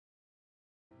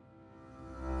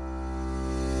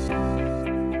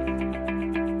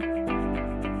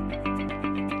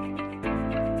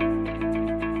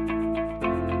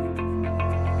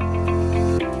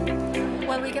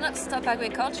stop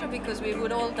agriculture because we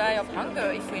would all die of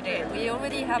hunger if we did. We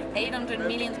already have 800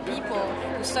 million people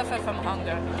who suffer from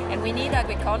hunger, and we need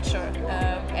agriculture,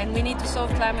 and we need to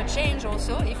solve climate change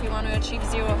also if we want to achieve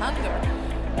zero hunger.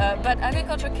 But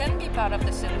agriculture can be part of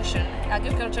the solution.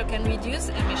 Agriculture can reduce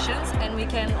emissions, and we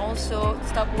can also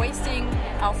stop wasting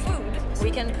our food. We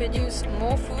can produce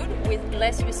more food with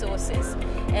less resources.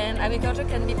 And agriculture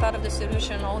can be part of the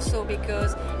solution also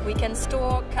because we can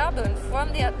store carbon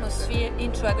from the atmosphere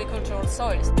into agricultural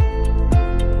soils.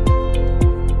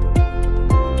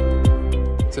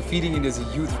 So Feeding India is a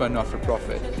youth-run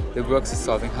not-for-profit that works at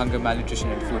solving hunger, malnutrition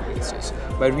and food wastage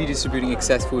by redistributing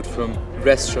excess food from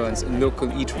restaurants and local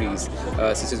eateries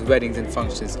such as weddings and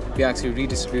functions. We actually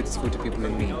redistribute this food to people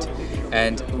in need.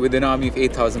 And with an army of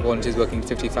 8,000 volunteers working in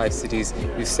 55 cities,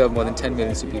 we've served more than 10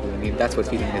 million to people in need. That's what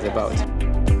Feeding India is about.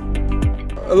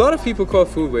 A lot of people call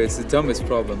food waste the dumbest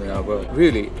problem in our world,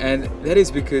 really, and that is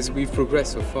because we've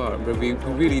progressed so far, but we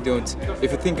really don't.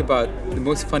 If you think about the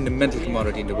most fundamental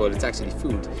commodity in the world, it's actually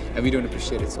food, and we don't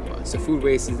appreciate it so much. So food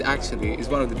waste is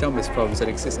one of the dumbest problems that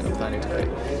exist on the planet today.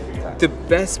 The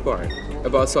best part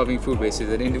about solving food waste is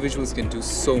that individuals can do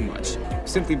so much.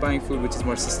 Simply buying food which is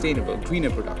more sustainable,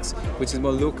 greener products, which is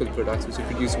more local products which are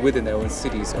produced within their own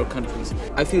cities or countries.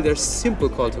 I feel there's simple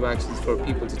call to actions for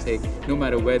people to take no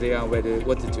matter where they are,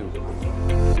 what to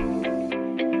do.